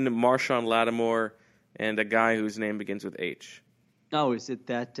Ted Ginn, Marshawn Lattimore, and a guy whose name begins with H. Oh, is it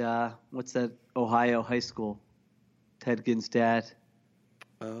that? What's that Ohio high school? Ted Ginn's dad.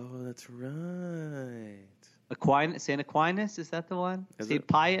 Oh, that's right. St. Aquinas, is that the one? St.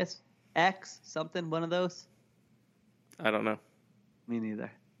 Pius X, something, one of those? I don't know. Me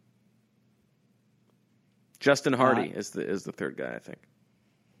neither. Justin Hardy is the third guy, I think.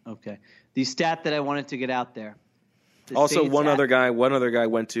 Okay. The stat that I wanted to get out there. Also, one other guy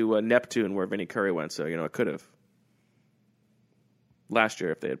went to Neptune where Vinny Curry went, so it could have last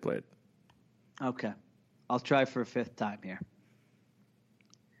year if they had played. Okay. I'll try for a fifth time here.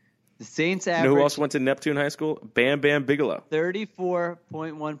 The Saints average. You know who else went to Neptune High School? Bam Bam Bigelow.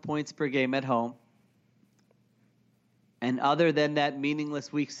 34.1 points per game at home. And other than that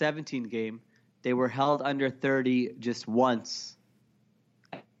meaningless Week 17 game, they were held under 30 just once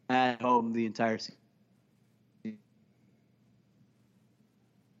at home the entire season.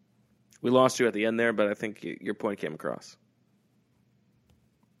 We lost you at the end there, but I think your point came across.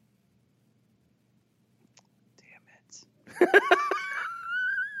 Damn it.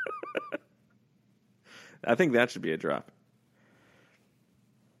 I think that should be a drop.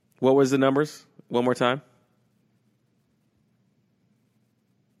 What was the numbers? One more time.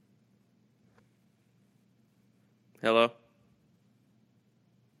 Hello?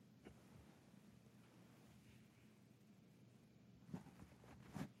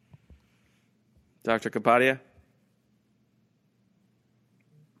 Dr. Kapadia?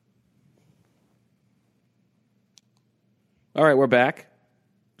 All right, we're back.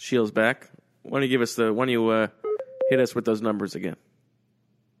 Shields back. Why don't you hit us with those numbers again?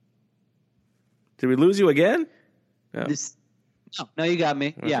 Did we lose you again? No. No, you got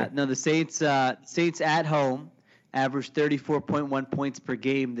me. Okay. Yeah, no, the Saints at home averaged 34.1 points per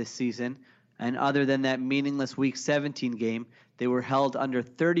game this season. And other than that meaningless Week 17 game, they were held under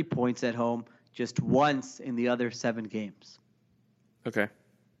 30 points at home just once in the other 7 games. Okay.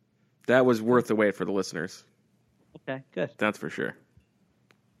 That was worth the wait for the listeners. Okay, good. That's for sure.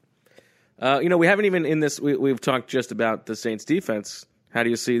 We haven't even in this, we've talked just about the Saints defense. How do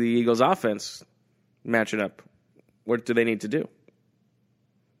you see the Eagles offense matching up? What do they need to do?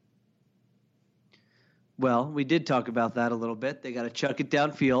 Well, we did talk about that a little bit. They got to chuck it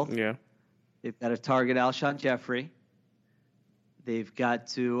downfield. Yeah. They've got to target Alshon Jeffrey. They've got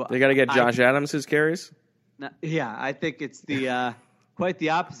to... They got to get Josh Adams his carries? Yeah, I think it's the quite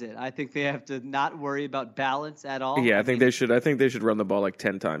the opposite. I think they have to not worry about balance at all. Yeah, I think they should run the ball like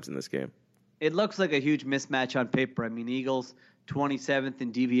 10 times in this game. It looks like a huge mismatch on paper. I mean, Eagles 27th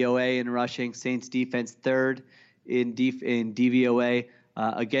in DVOA in rushing, Saints defense 3rd in DVOA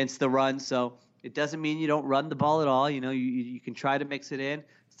against the run. So it doesn't mean you don't run the ball at all. You can try to mix it in,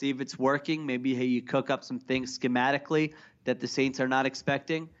 see if it's working. Maybe you cook up some things schematically that the Saints are not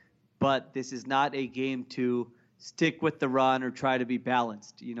expecting. But this is not a game to stick with the run or try to be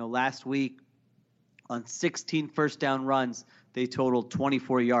balanced. Last week on 16 first down runs, they totaled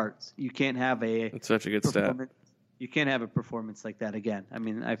 24 yards. You can't have It's such a good stat. You can't have a performance like that again. I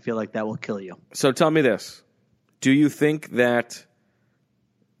mean, I feel like that will kill you. So tell me this. Do you think that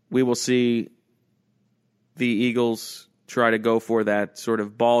we will see the Eagles try to go for that sort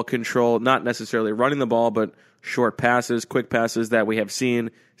of ball control, not necessarily running the ball, but short passes, quick passes that we have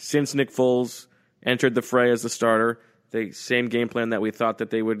seen since Nick Foles entered the fray as the starter? The same game plan that we thought that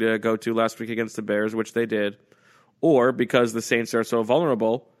they would go to last week against the Bears, which they did. Or because the Saints are so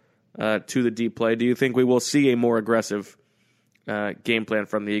vulnerable to the deep play, do you think we will see a more aggressive game plan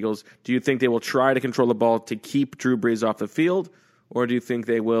from the Eagles? Do you think they will try to control the ball to keep Drew Brees off the field? Or do you think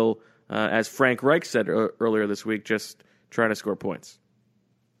they will, as Frank Reich said earlier this week, just try to score points?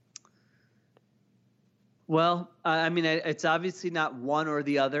 Well, I mean, it's obviously not one or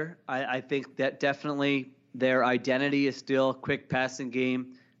the other. I think that definitely their identity is still quick passing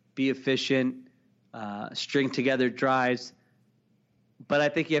game, be efficient, string together drives. But I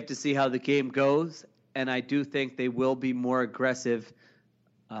think you have to see how the game goes, and I do think they will be more aggressive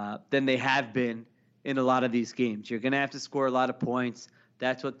than they have been in a lot of these games. You're going to have to score a lot of points.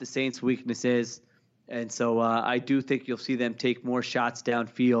 That's what the Saints' weakness is. And so I do think you'll see them take more shots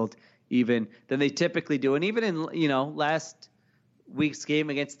downfield even than they typically do. And even in, last week's game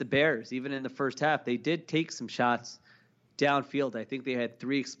against the Bears, even in the first half, they did take some shots downfield. I think they had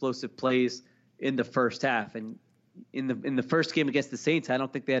 3 explosive plays in the first half. And in the first game against the Saints, I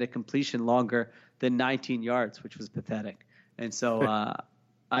don't think they had a completion longer than 19 yards, which was pathetic. And so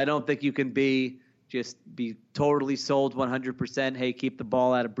I don't think you can be totally sold 100%. Hey, keep the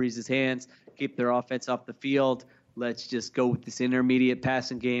ball out of Breeze's hands, keep their offense off the field. Let's just go with this intermediate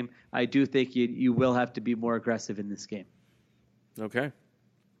passing game. I do think you will have to be more aggressive in this game. Okay.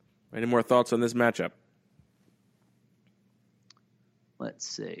 Any more thoughts on this matchup? Let's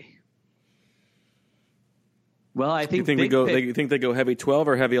see. Well, I think you think they go heavy 12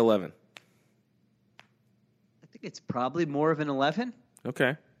 or heavy 11? I think it's probably more of an 11.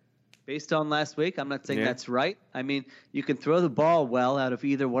 Okay. Based on last week, I'm not saying that's right. I mean, you can throw the ball well out of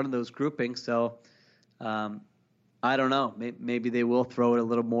either one of those groupings, so I don't know. Maybe they will throw it a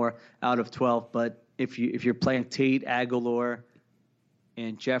little more out of 12. But if you're playing Tate, Aguilar,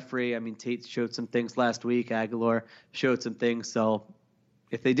 and Jeffrey, I mean, Tate showed some things last week. Aguilar showed some things. So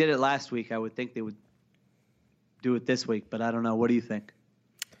if they did it last week, I would think they would do it this week. But I don't know. What do you think?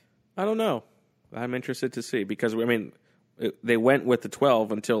 I don't know. I'm interested to see because, I mean, they went with the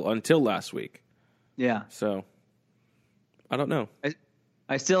 12 until last week. Yeah. So I don't know.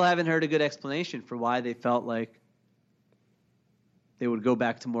 I still haven't heard a good explanation for why they felt like they would go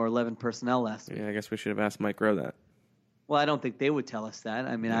back to more 11 personnel last week. Yeah, I guess we should have asked Mike Rowe that. Well, I don't think they would tell us that.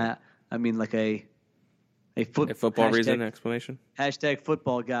 I mean, I mean, like a football reason explanation. Hashtag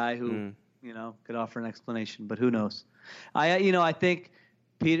football guy who could offer an explanation, but who knows? I think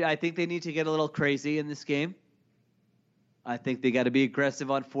Peter. I think they need to get a little crazy in this game. I think they got to be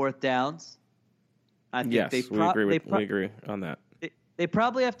aggressive on fourth downs. I think we agree on that. They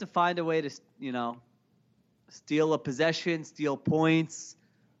probably have to find a way to steal a possession, steal points.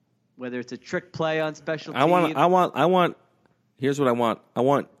 Whether it's a trick play on special teams. I want. Here's what I want. I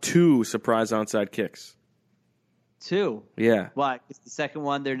want 2 surprise onside kicks. 2? Yeah. Why? It's the second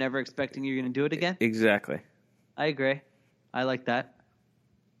one. They're never expecting you're going to do it again? Exactly. I agree. I like that.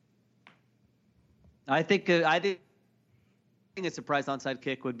 I think a surprise onside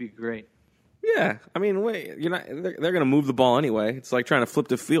kick would be great. Yeah. I mean, wait. They're going to move the ball anyway. It's like trying to flip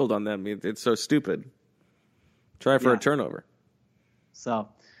the field on them. It's so stupid. Try for a turnover. So.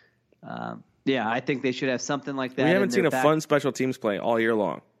 I think they should have something like that. We haven't seen a fun special teams play all year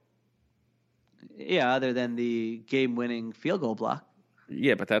long. Yeah, other than the game-winning field goal block.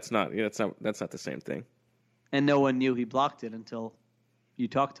 Yeah, but that's not the same thing. And no one knew he blocked it until you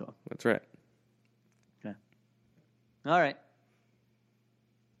talked to him. That's right. Okay. All right.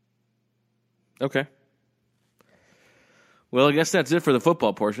 Okay. Well, I guess that's it for the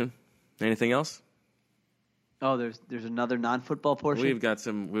football portion. Anything else? Oh, there's another non-football portion. We've got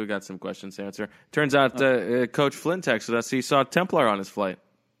some questions to answer. Turns out Coach Flynn texted us. He saw Templar on his flight.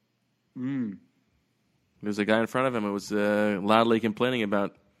 There was a guy in front of him who was loudly complaining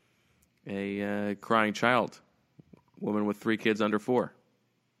about a crying child, woman with 3 kids under 4.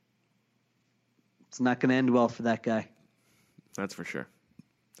 It's not going to end well for that guy. That's for sure.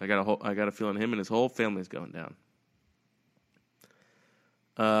 I got a feeling him and his whole family's going down.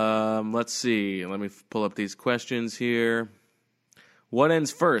 Let's see. Let me pull up these questions here. What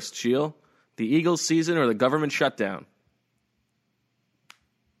ends first, Sheil? The Eagles season or the government shutdown?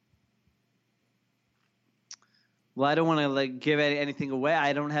 Well, I don't want to give anything away.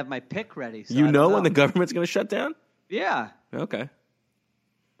 I don't have my pick ready. So you know when the government's going to shut down? Yeah. Okay.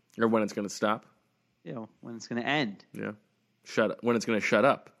 Or when it's going to stop? When it's going to end. Yeah. When it's going to shut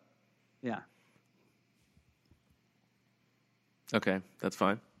up. Yeah. Okay, that's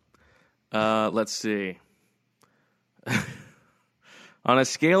fine. Let's see. On a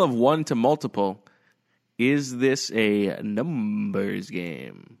scale of 1 to multiple, is this a numbers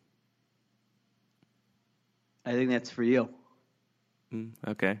game? I think that's for you.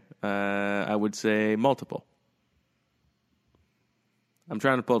 Okay. I would say multiple. I'm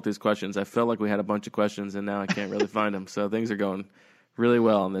trying to pull up these questions. I felt like we had a bunch of questions, and now I can't really find them. So things are going really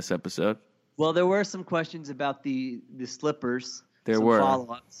well on this episode. Well, there were some questions about the slippers. There some were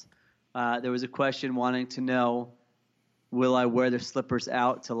follow-ups. There was a question wanting to know, will I wear the slippers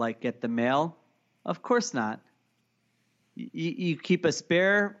out to get the mail? Of course not. You keep a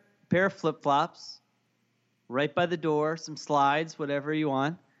spare pair of flip-flops right by the door, some slides, whatever you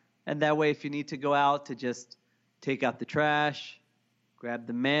want, and that way if you need to go out to just take out the trash, grab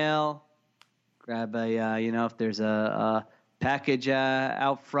the mail, grab if there's a package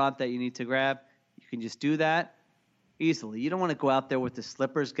out front that you need to grab, you can just do that easily. You don't want to go out there with the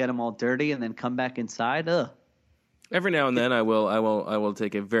slippers, get them all dirty, and then come back inside. Ugh. Every now and then, I will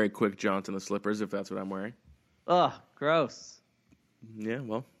take a very quick jaunt in the slippers if that's what I'm wearing. Ugh, gross. Yeah,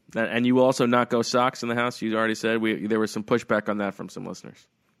 well, and you will also not go socks in the house. You already said there was some pushback on that from some listeners.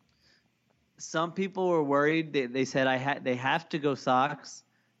 Some people were worried. They said they have to go socks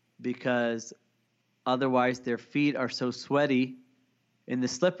because otherwise their feet are so sweaty in the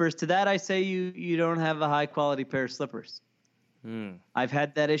slippers. To that I say you don't have a high quality pair of slippers. I've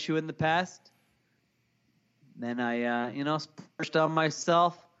had that issue in the past. Then I splurged on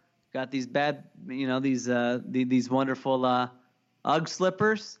myself. Got these bad, these wonderful UGG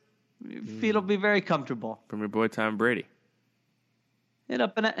slippers. Feet will be very comfortable. From your boy Tom Brady. Hit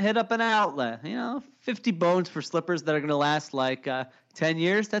up an outlet. 50 bones for slippers that are going to last 10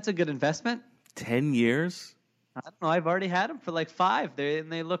 years. That's a good investment. 10 years? I don't know. I've already had them for 5.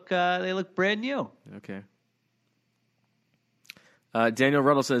 They look brand new. Okay. Daniel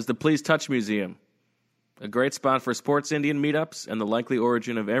Ruddle says the Please Touch Museum. A great spot for sports Indian meetups and the likely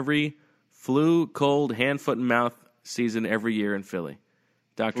origin of every flu, cold, hand, foot, and mouth season every year in Philly.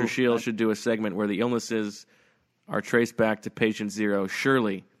 Dr. Shield should do a segment where the illnesses are traced back to patient zero.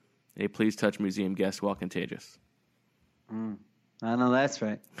 Surely a Please Touch Museum guest while contagious. I know that's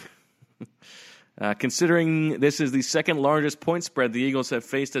right. Considering this is the second largest point spread the Eagles have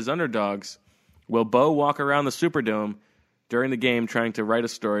faced as underdogs, will Bo walk around the Superdome during the game trying to write a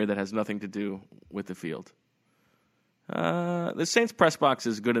story that has nothing to do with the field? The Saints press box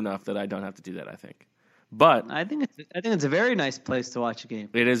is good enough that I don't have to do that, I think. But I think it's a very nice place to watch a game.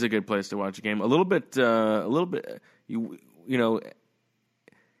 It is a good place to watch a game. A little bit. You know,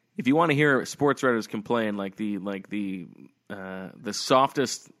 if you want to hear sports writers complain, like the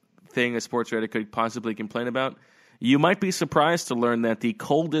softest thing a sports writer could possibly complain about, you might be surprised to learn that the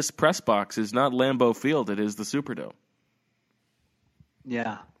coldest press box is not Lambeau Field; it is the Superdome.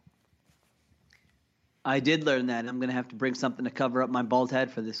 Yeah. I did learn that. I'm going to have to bring something to cover up my bald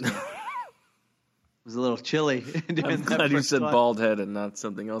head for this game. It was a little chilly. I'm glad you said bald head and not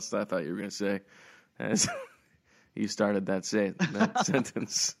something else that I thought you were going to say as you started that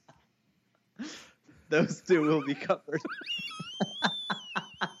sentence. Those two will be covered.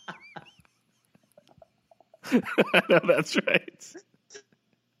 I know that's right.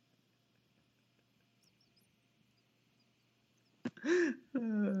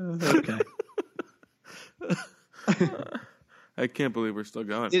 Okay. I can't believe we're still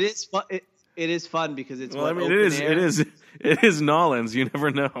going. It is fun. It is fun because it's it is Nolans. You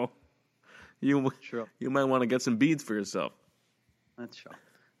never know. True. You might want to get some beads for yourself. That's true.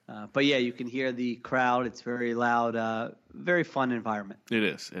 But yeah, you can hear the crowd. It's very loud. Very fun environment. It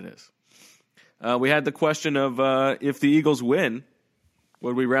is. We had the question of if the Eagles win,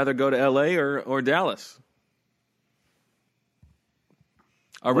 would we rather go to L.A. or Dallas?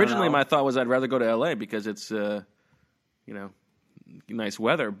 Originally, my thought was I'd rather go to L.A. because it's nice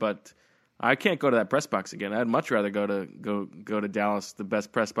weather, but I can't go to that press box again. I'd much rather go to Dallas, the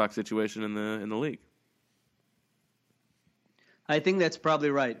best press box situation in the league. I think that's probably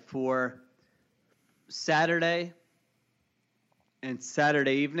right. For Saturday and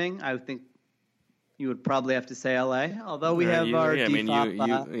Saturday evening, I think you would probably have to say L.A. Although we have our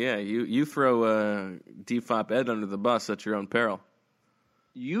DFOP. You throw DFOP Ed under the bus at your own peril.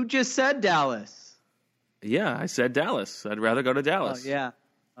 You just said Dallas. Yeah, I said Dallas. I'd rather go to Dallas. Oh, yeah.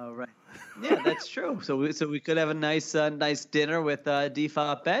 Oh, right. Yeah, that's true. So we could have a nice dinner with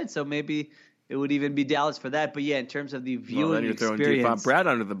DFOP Ed. So maybe it would even be Dallas for that. But yeah, in terms of the viewing then you're experience, throwing DFOP Brad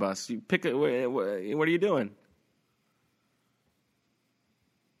under the bus. You pick it. What are you doing?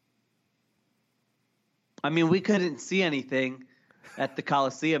 I mean, we couldn't see anything at the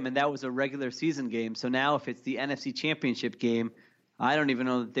Coliseum, and that was a regular season game. So now, if it's the NFC Championship game, I don't even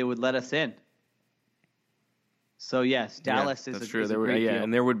know that they would let us in. So yes, Dallas is true. Is a great deal.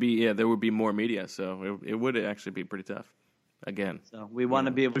 And there would be more media, so it would actually be pretty tough. Again, so we want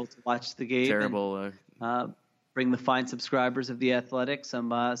to be able to watch the game. Terrible. And, bring the fine subscribers of the Athletic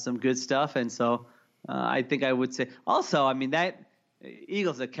some good stuff, and so I think I would say also. I mean that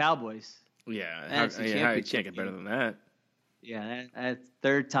Eagles at Cowboys. Yeah, you can't get better than that. Yeah, that's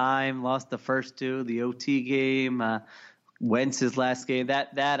third time, lost the first two, the OT game, Wentz's last game.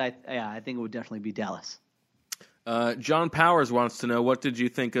 I think it would definitely be Dallas. John Powers wants to know, what did you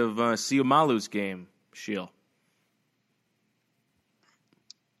think of Siumalu's game, Sheil?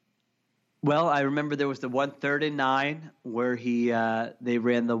 Well, I remember there was the 1/3 and 9 where they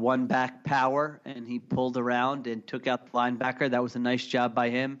ran the one back power and he pulled around and took out the linebacker. That was a nice job by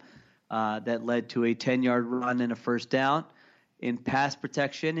him. That led to a 10-yard run and a first down. In pass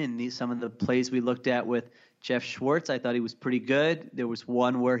protection, in some of the plays we looked at with Jeff Schwartz, I thought he was pretty good. There was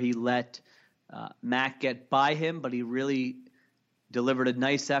one where he let Mack get by him, but he really delivered a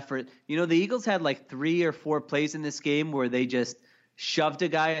nice effort. You know, the Eagles had like 3 or 4 plays in this game where they just shoved a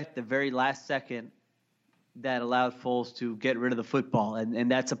guy at the very last second that allowed Foles to get rid of the football.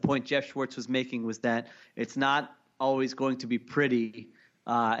 And that's a point Jeff Schwartz was making, was that it's not always going to be pretty.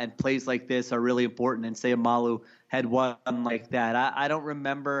 And plays like this are really important. And Siumalu had one like that. I don't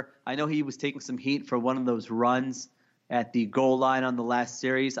remember. I know he was taking some heat for one of those runs at the goal line on the last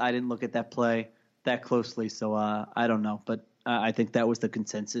series. I didn't look at that play that closely, so I don't know. But I think that was the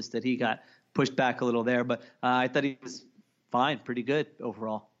consensus, that he got pushed back a little there. But I thought he was fine, pretty good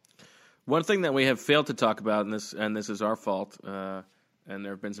overall. One thing that we have failed to talk about, and this is our fault, and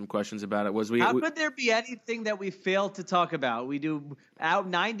there have been some questions about it, was How could there be anything that we failed to talk about? We do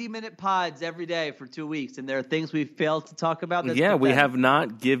out 90-minute pods every day for 2 weeks, and there are things we failed to talk about. We have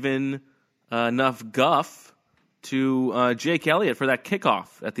not given enough guff to Jake Elliott for that kickoff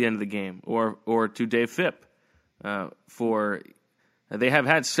at the end of the game, or to Dave Phipp for. They have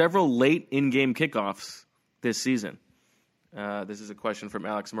had several late in-game kickoffs this season. This is a question from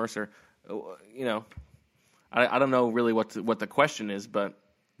Alex Mercer. I don't know really what the question is, but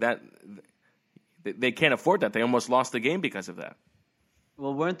that they can't afford that. They almost lost the game because of that.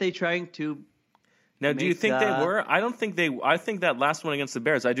 Well, weren't they trying to? Now, do you think they were? I don't think they. I think that last one against the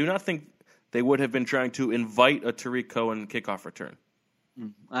Bears, I do not think they would have been trying to invite a Tariq Cohen kickoff return.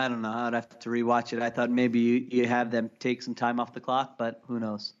 I don't know. I'd have to rewatch it. I thought maybe you have them take some time off the clock, but who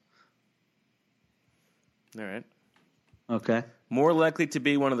knows? All right. Okay. More likely to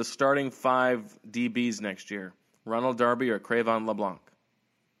be one of the starting 5 DBs next year, Ronald Darby or Crayvon LeBlanc?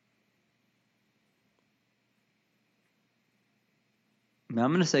 I'm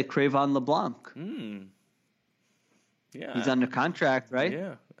going to say Crayvon LeBlanc. Yeah. He's under contract, right?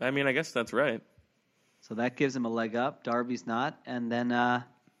 Yeah. I mean, I guess that's right. So that gives him a leg up. Darby's not. And then, I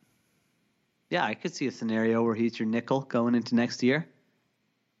could see a scenario where he's your nickel going into next year.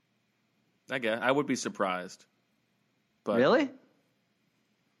 I guess. I would be surprised. But Really?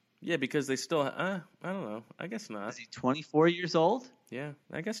 Yeah, because they still. I don't know. I guess not. Is he 24 years old? Yeah,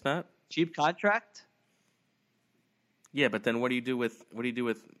 I guess not. Cheap contract? Yeah, but then what do you do with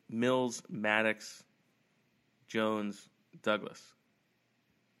Mills, Maddox, Jones, Douglas?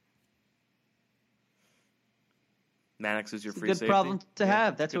 Maddox is your free safety. Good problem to Yeah,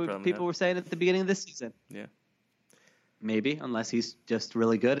 have. That's good what problem people to were saying at the beginning of this season. have. Yeah. Maybe, unless he's just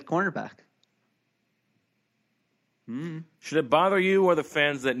really good at cornerback. Should it bother you or the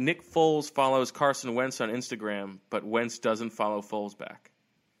fans that Nick Foles follows Carson Wentz on Instagram, but Wentz doesn't follow Foles back?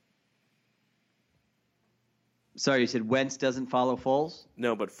 Sorry, you said Wentz doesn't follow Foles?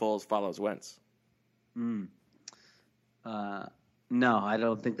 No, but Foles follows Wentz. No, I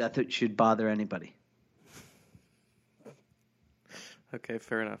don't think that should bother anybody. Okay,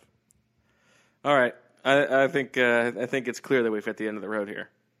 fair enough. All right, I think it's clear that we've hit the end of the road here.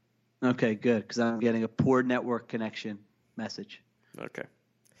 Okay, good, because I'm getting a poor network connection message. Okay.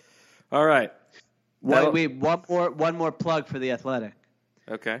 All right. Wait, one more plug for The Athletic.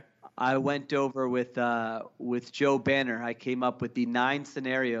 Okay. I went over with Joe Banner. I came up with the 9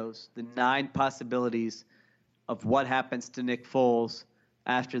 scenarios, the 9 possibilities of what happens to Nick Foles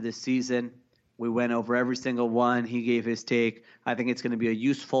after this season. We went over every single one. He gave his take. I think it's going to be a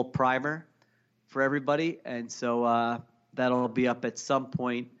useful primer for everybody, and so that'll be up at some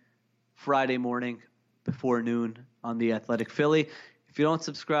point Friday morning before noon on The Athletic Philly. If you don't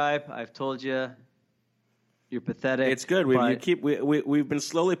subscribe, I've told you, you're pathetic. It's good. We've been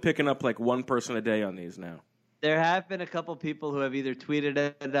slowly picking up like one person a day on these now. There have been a couple people who have either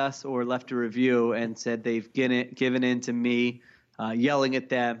tweeted at us or left a review and said they've given in to me, yelling at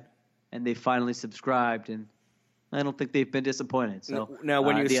them, and they finally subscribed. And I don't think they've been disappointed. So now,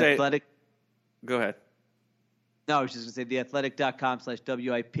 when you say Athletic, go ahead. No, I was just going to say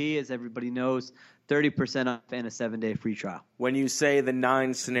theathletic.com/WIP, as everybody knows, 30% off and a 7-day free trial. When you say the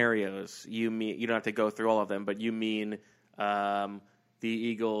 9 scenarios, you mean you don't have to go through all of them, but you mean the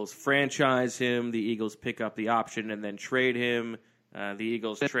Eagles franchise him, the Eagles pick up the option and then trade him, the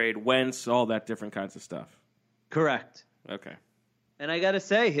Eagles trade Wentz, all that different kinds of stuff. Correct. Okay. And I got to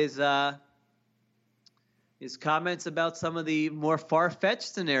say, his comments about some of the more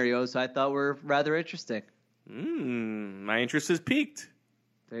far-fetched scenarios I thought were rather interesting. My interest is piqued.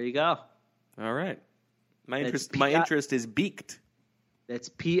 There you go. All right. My interest is beaked. That's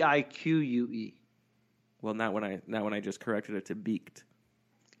Pique. Well, not when I just corrected it to beaked.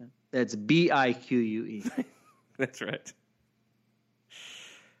 That's Bique. That's right.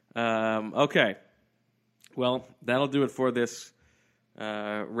 Okay. Well, that'll do it for this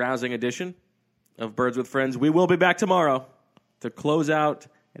rousing edition of Birds with Friends. We will be back tomorrow to close out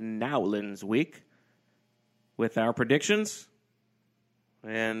Nowlands week with our predictions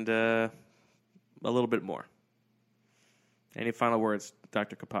and a little bit more. Any final words,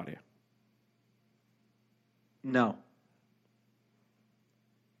 Dr. Kapadia? No.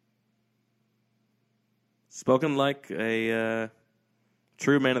 Spoken like a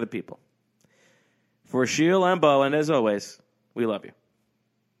true man of the people. For Sheil and Bo, and as always, we love you.